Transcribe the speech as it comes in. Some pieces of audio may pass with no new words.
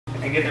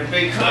and get a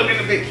big hug and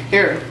a big...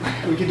 Here,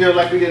 we can do it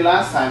like we did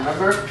last time,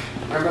 remember?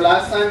 Remember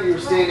last time you were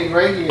standing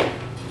right here?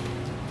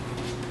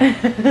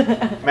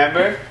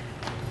 Remember?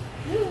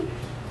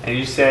 And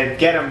you said,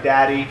 "Get him,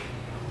 Daddy."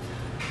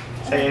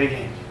 Say it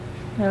again.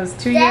 That was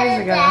 2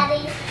 years ago.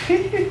 Daddy.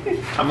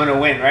 I'm gonna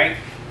win, right?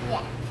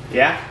 Yeah.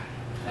 Yeah?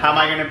 How am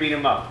I gonna beat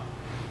him up?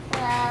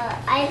 Well,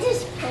 I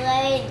just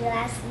prayed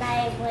last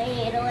night for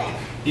you to win.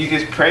 You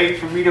just prayed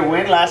for me to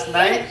win last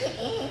night?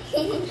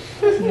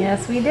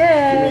 Yes, we Give me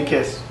a did.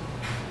 kiss.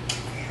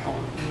 Oh,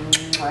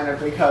 and a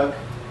big hug.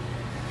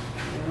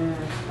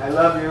 I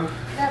love you.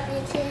 Love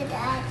you too,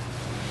 Dad.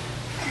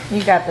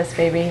 You got this,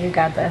 baby. You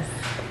got this.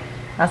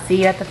 I'll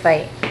see you at the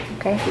fight,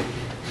 okay?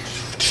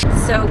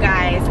 So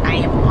guys, I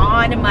am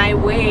on my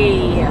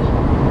way.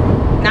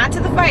 Not to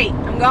the fight.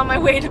 I'm on my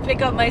way to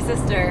pick up my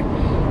sister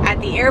at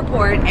the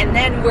airport, and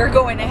then we're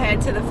going to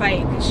head to the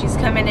fight. She's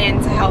coming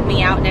in to help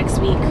me out next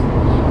week,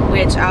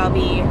 which I'll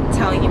be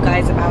telling you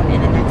guys about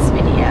in the next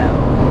video,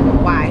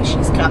 why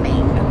she's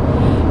coming.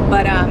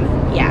 But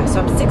yeah,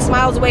 so I'm 6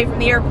 miles away from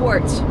the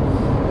airport.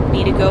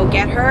 Need to go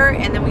get her,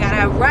 and then we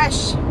gotta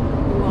rush.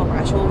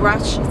 We'll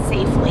rush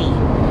safely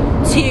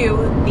to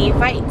the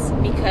fight,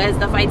 because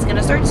the fight's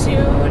gonna start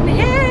soon.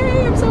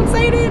 Hey, I'm so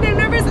excited and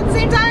nervous at the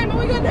same time. Oh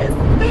my goodness.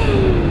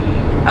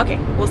 Okay,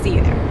 we'll see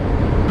you there.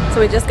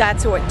 So we just got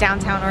to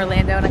downtown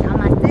Orlando, and I got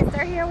my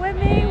sister here with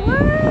me.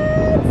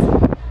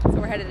 What? So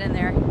we're headed in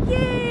there.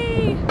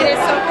 Yay! It is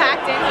so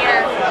packed in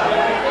here.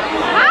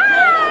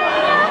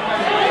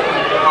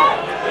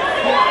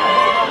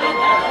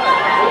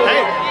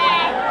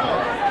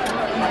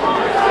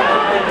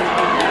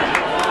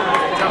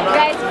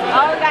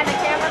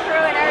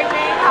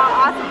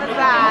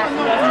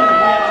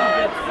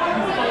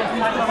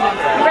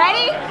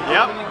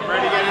 Yep,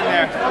 ready to get in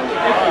there.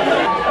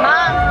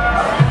 Mom,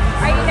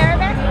 are you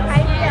nervous? How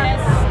do you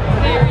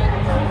feel?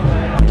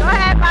 Go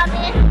ahead,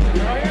 Mommy.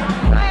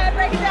 Go ahead,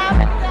 break it down,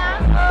 break it down.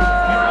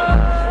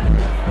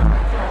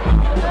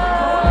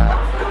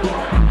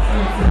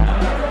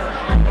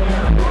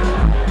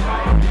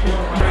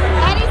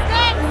 Eddie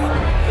sticks.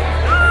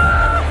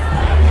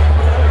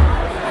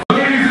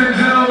 Ladies and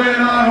gentlemen,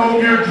 I hope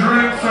your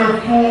drinks are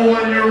full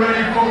and you're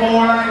ready for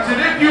more action.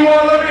 If you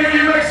are, let me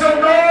hear you make some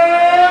noise.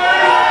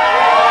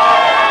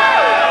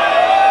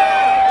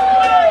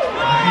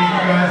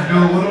 Do a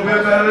little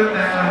bit better than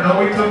that. I know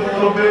we took a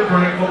little bit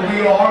break, but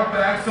we are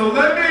back. So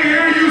let me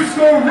hear you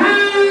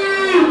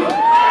scream!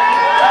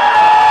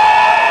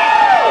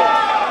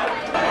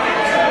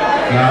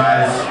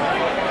 Guys,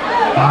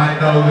 I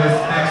know this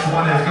next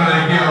one is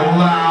gonna get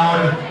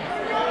loud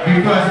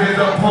because his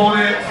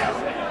opponent,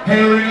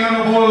 hailing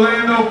out of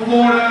Orlando,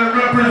 Florida, and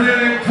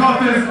representing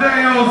Tough as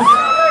Nails,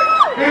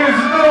 is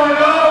none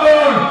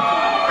other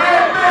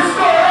than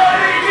Mr.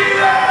 Eddie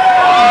Cousin!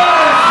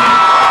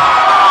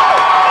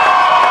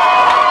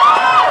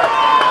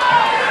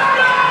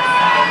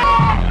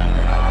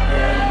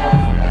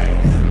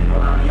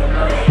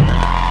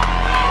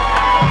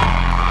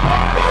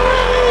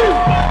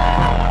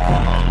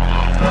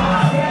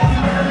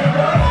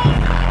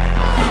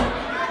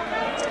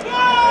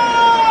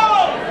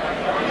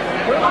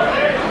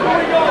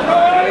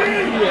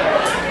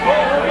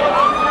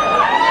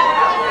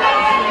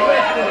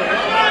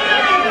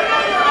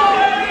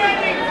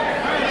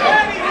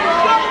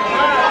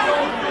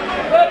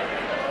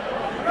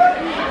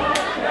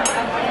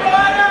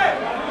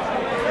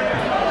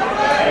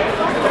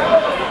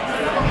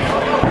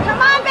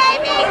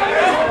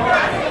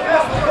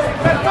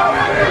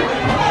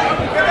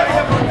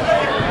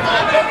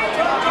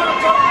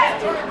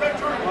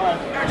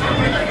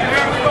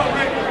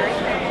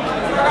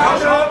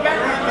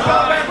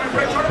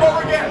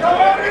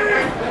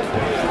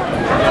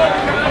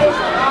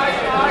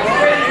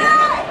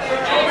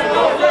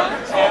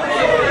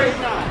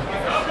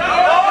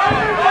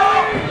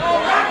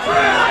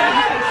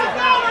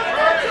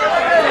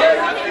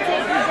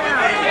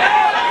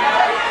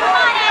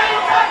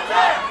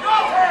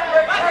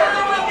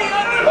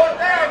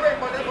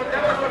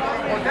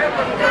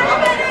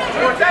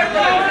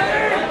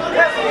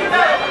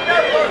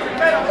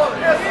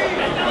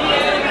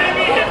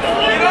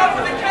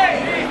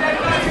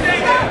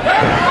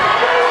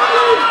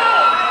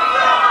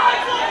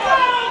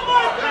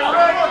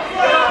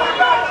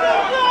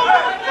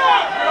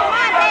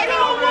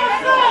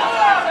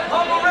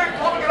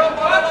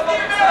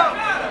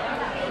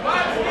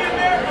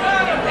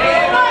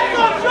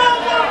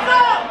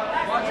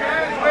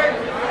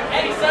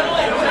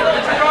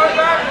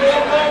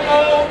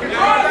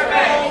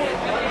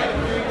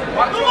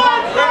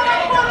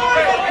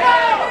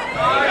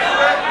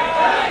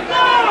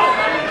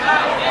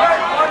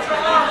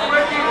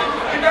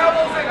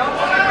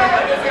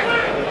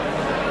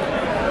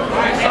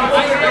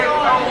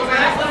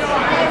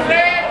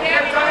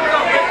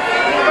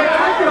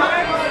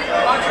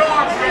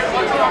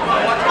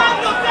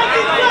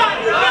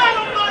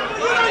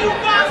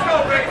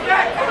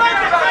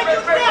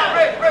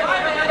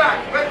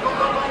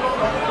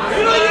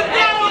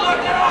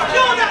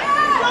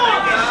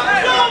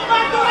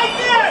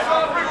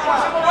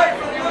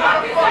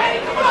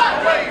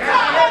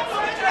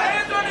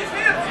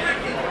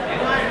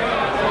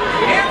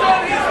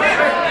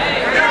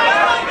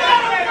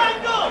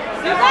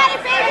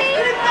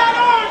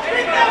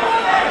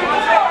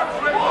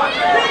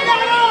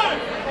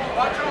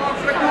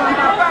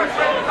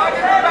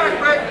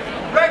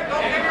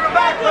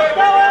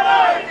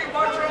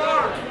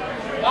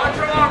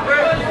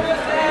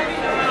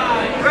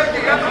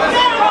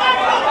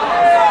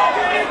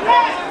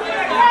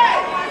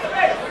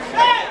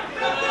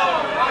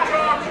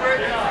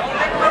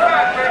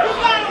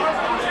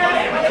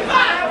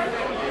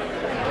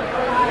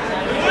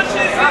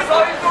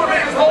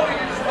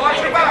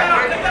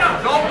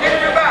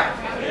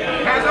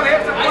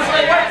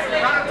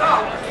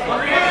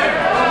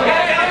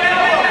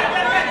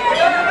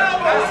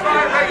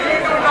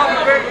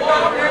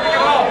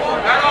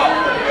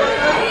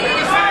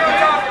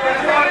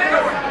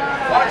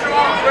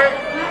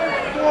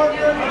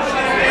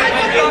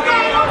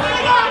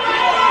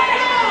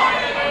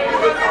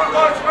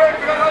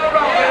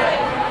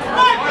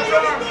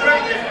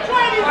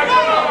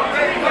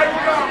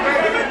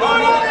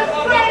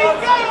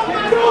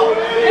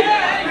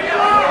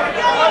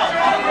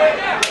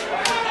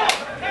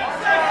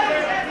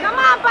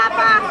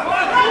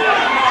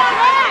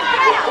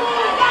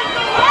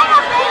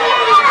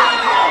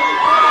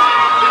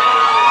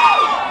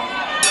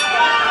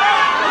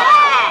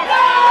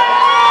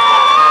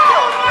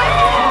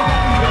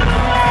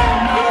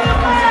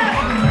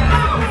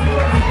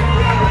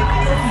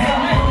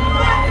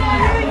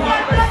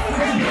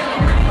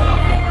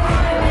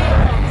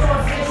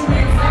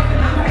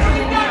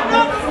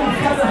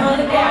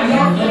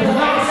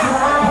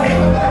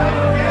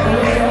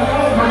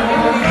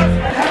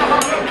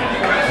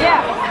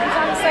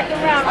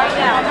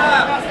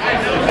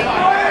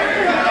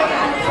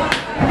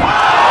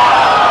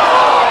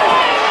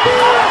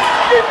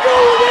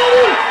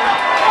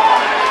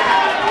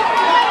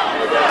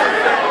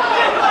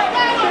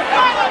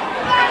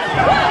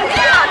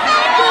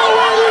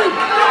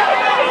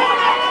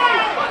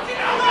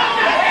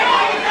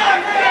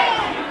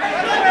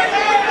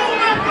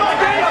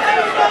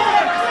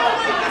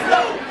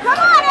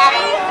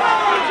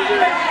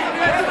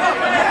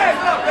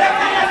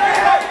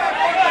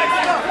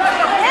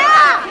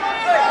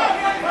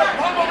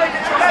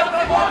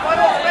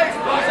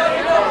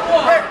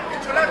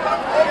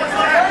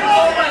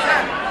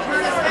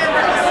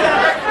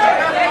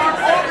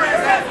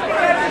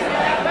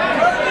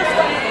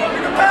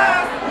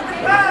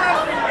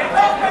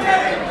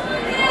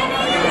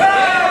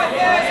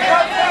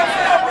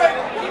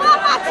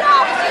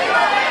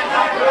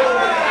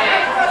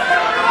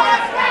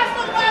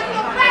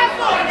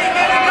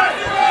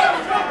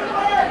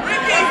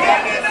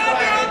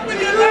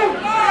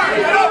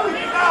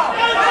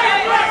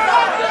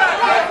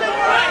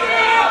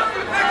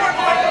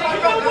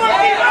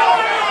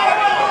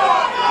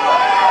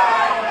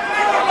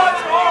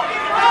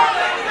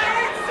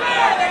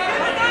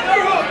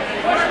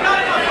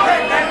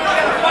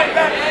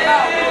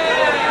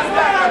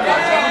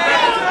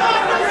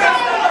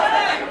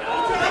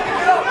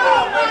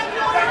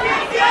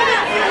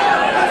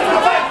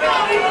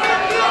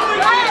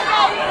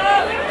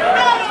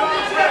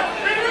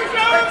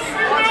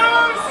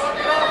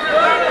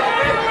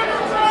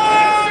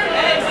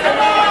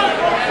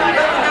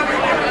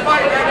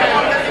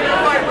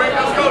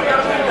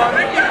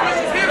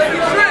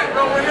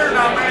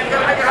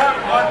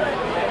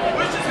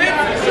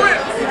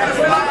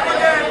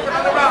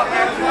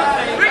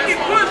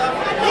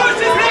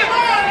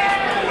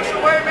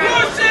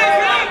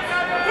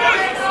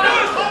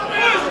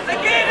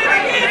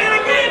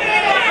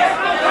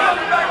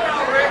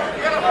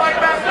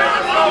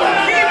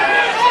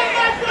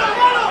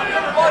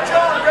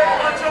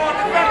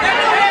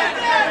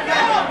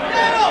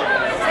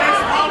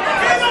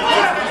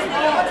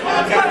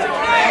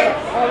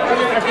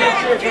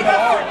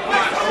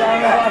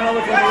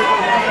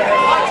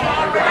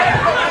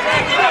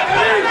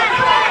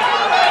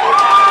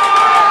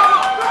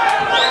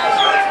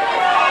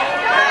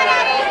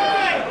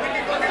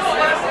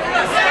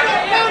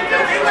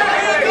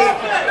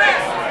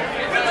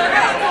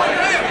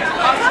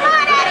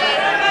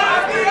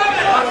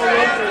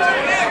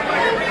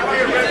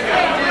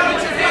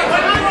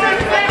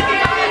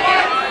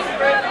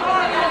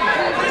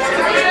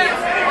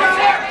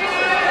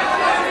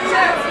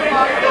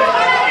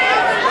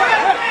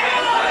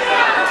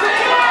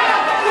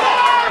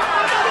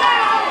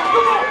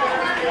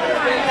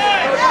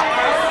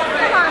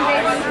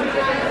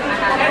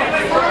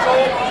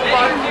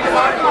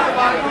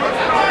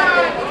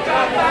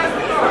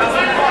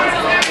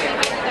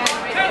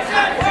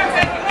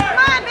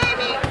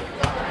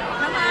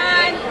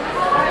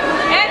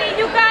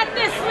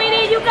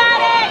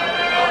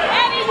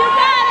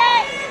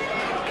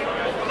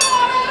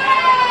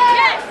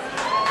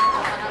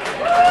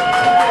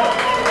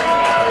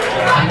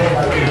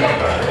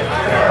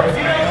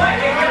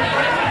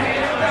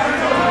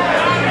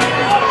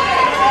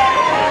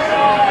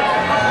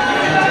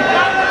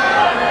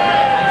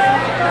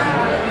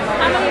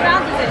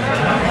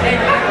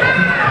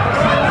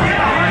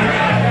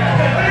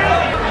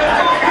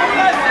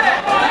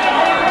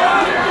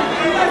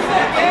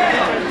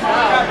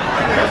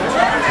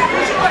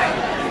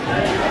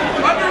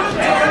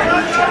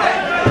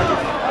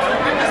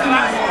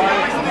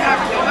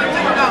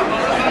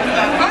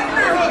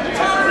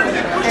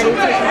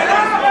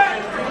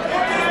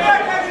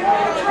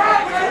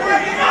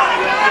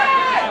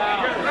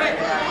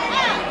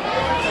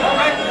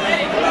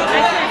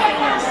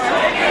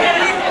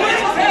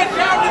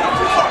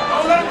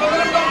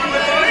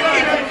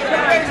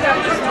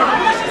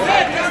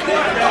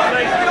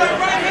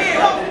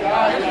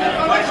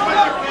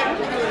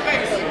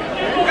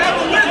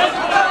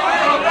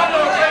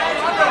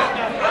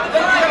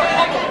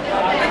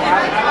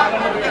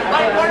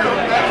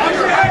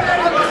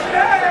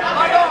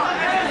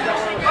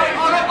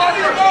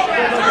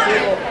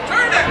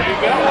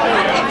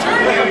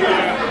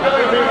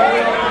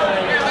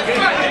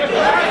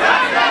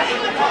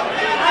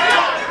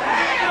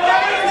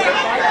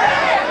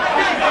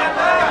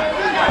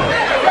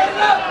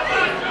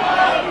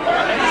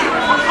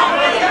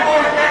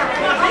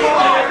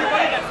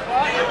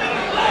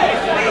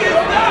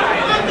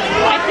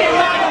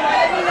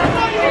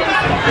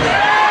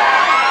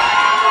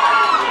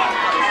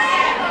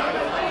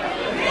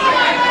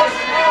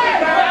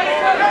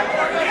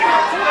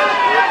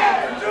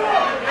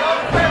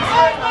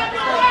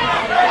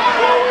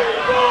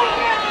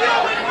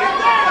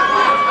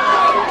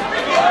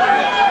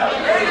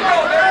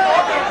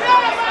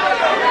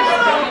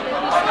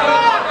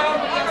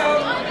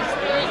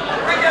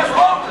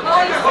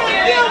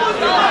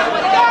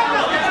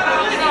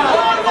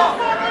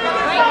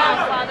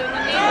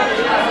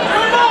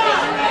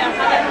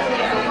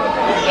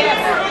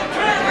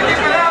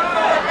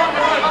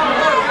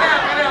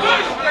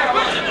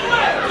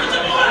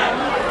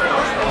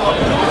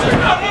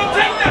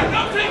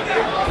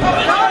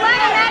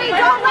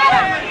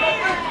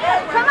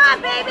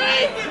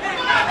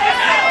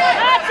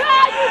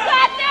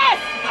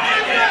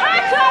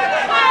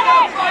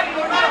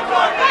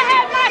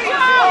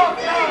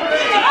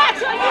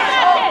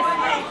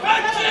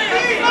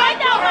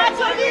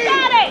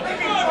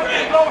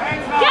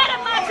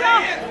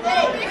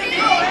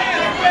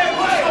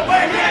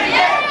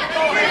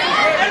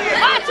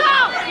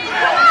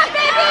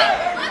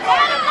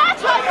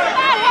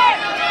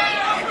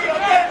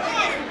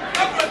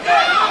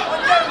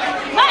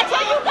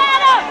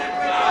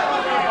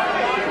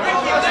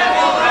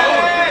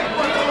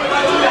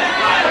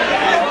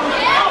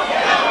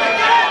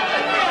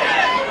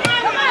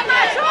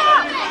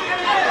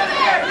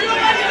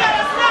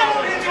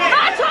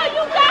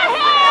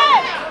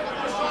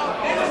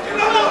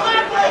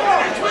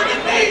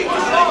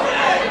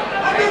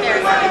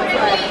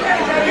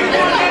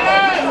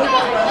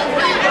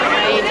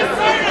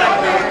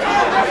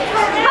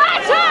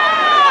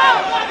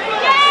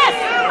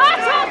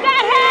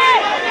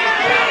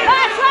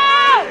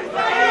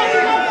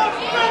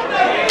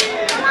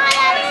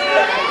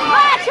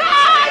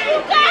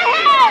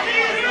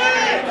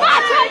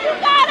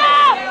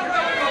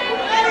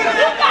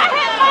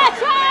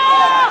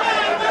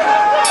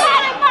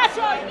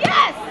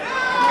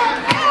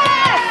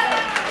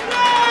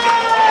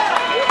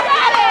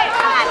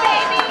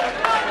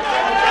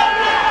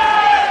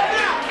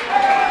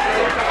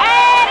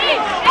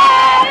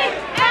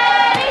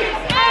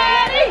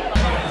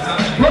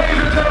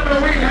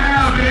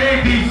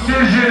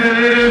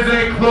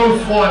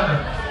 one.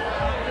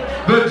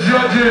 The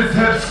judges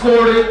have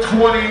scored it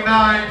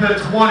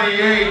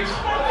 29-28.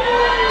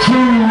 2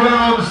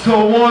 rounds to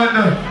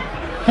 1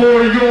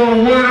 for your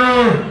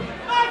winner.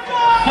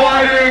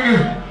 Fighting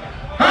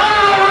out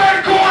of the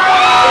red corner.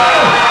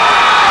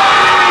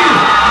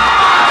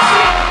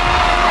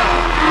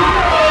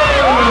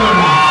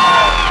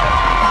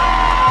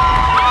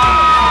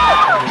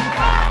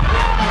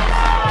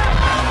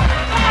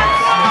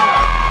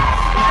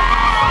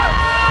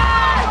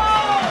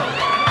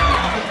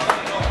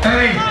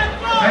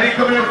 Eddie,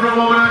 come here for a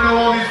moment. I know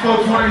all these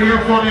folks want to hear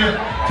from you.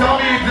 Tell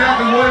me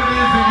exactly what it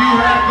is that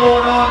you had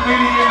going on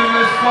leading into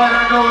this fight.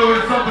 I know it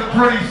was something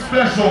pretty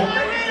special.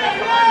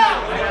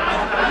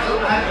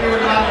 I figured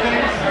a lot of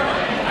things.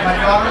 My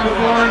daughter was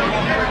born,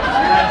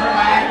 and I hurt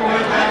my ankle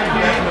with that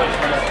game.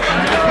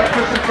 And I just kept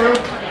pushing through.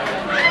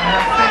 And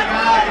I thank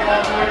God, give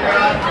all glory to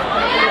God.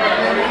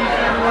 Every each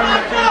and every one of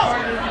my training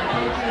partners and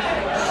coaches.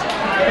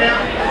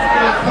 And for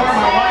the support of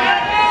my wife.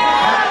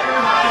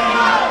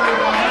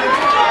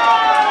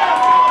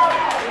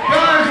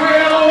 Guys, we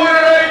have a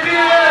winner,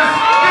 ADS!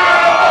 Give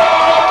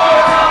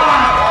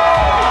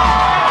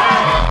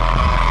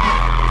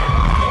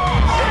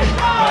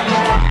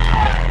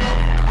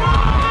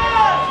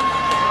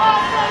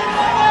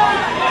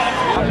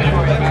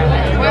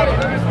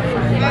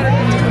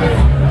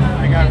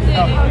it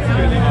up one more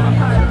time!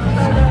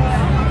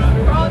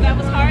 Bro, that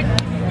was hard.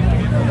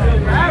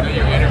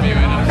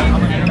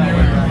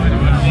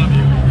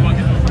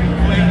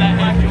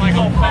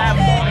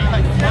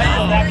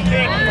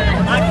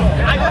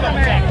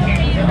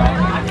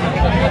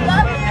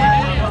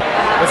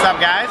 What's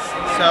up, guys?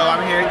 So I'm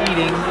here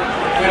eating.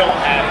 We don't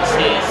have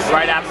cheese.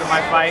 Right after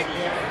my fight.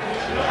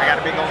 I got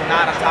a big old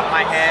knot on top of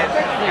my head.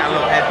 Got a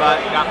little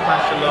headbutt. Got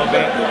punched a little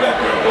bit.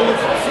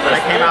 But I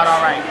came out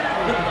all right.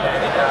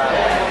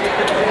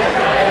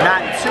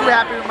 Not too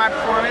happy with my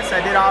performance. I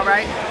did all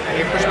right. I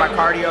need to push my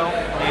cardio.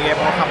 I need to get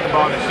more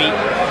comfortable on the feet.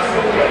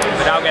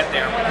 But I'll get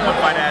there. One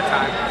fight at a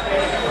time.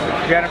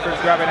 Jennifer's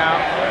grubbing out.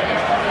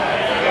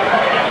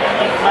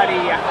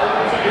 Buddy.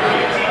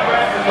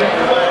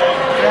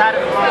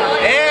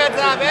 Hey, what's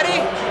up,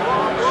 Eddie?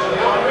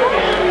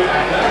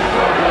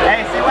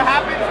 Hey, see what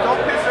happens? Don't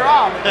piss her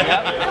off.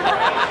 Yep.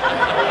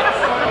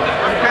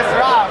 Don't piss her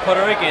off.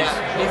 Puerto Ricans.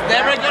 He's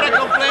never gonna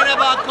complain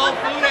about cold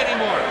food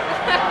anymore.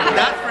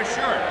 That's for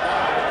sure.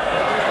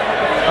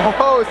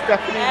 Oh,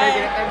 Stephanie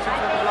making an entrance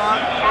in the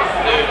vlog.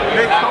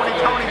 Big Tony.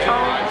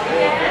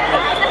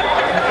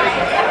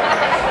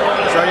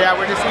 So yeah,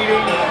 we're just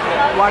eating,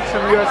 watch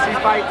some UFC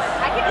fights,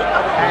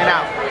 hanging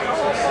out.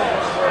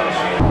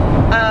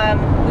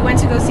 We went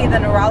to go see the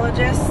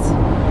neurologist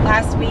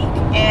last week,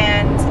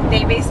 and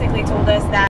they basically told us that